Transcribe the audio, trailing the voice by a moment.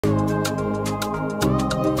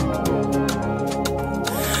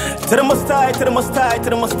To the Most High, to the Most High, to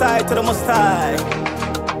the Most High, to the Most High.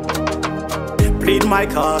 Plead my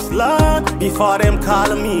cause, Lord, before them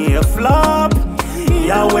call me a flop.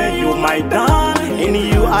 Yahweh, you my dawn, in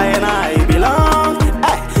you I and I belong.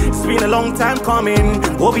 It's been a long time coming.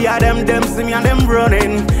 Go be them see me and them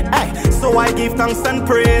running. So I give thanks and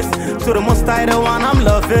praise to the Most High, the one I'm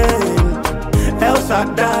loving. El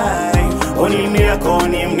Shaddai, onim near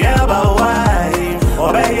konim never why.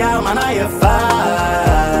 Obey ya man I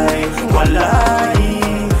fight.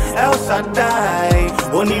 Wallahi, El Shaddai,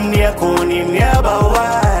 onim near konim never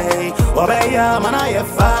why. Obey ya man I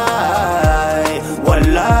fight.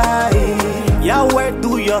 Wallahi, Yahweh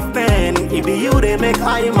do your thing. It be you they make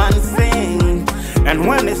high man sing. And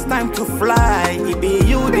when it's time to fly, it be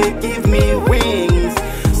you they give me wings.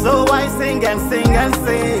 So I sing and sing and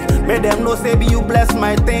sing. Make them know say be you bless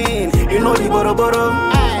my thing. You know the boro boro.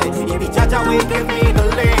 It be Jaja will give me the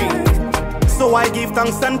link. So I give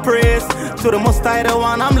thanks and praise to the Most High, the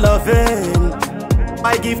one I'm loving.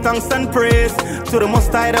 I give thanks and praise to the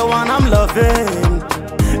Most High, the one I'm loving.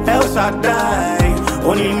 El Shaddai,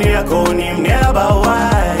 onim near konim never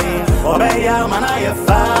why. Obey ya man I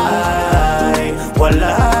fight.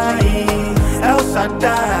 Wallahi, El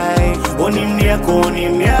Shaddai, onim near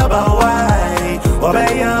konim never why.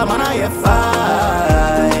 Obey ya man I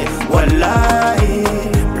fight. Wallahi,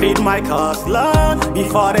 plead my cause, Lord,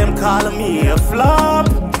 before them call me a flop.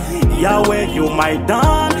 Yahweh, you my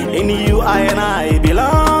dawn, in you I and I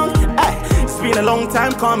belong. It's been a long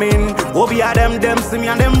time coming. Go be them see me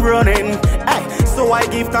and them running. So I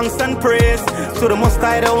give thanks and praise to the Most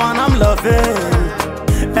High, the one I'm loving.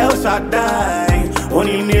 El Shaddai,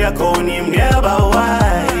 onim near konim never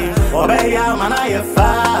why. Obey ya man I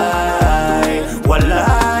fight.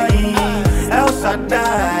 Wallahi, El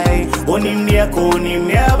Shaddai, onim near konim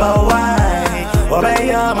never why. Obey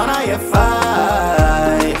ya man I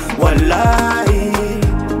fight. Wallahi,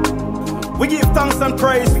 we give thanks and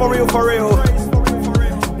praise for real, for real.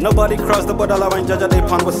 Nobody cross the border when Jaja they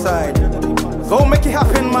on the side. Go make it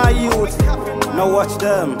happen, my youth. Now watch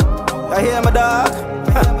them. You hear me, dog?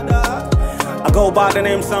 I go by the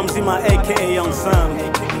name Sam Dzima, aka Young Sam.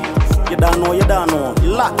 You don't know, you don't know.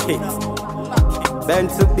 Lock it.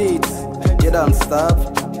 Bentil beats. You don't stop.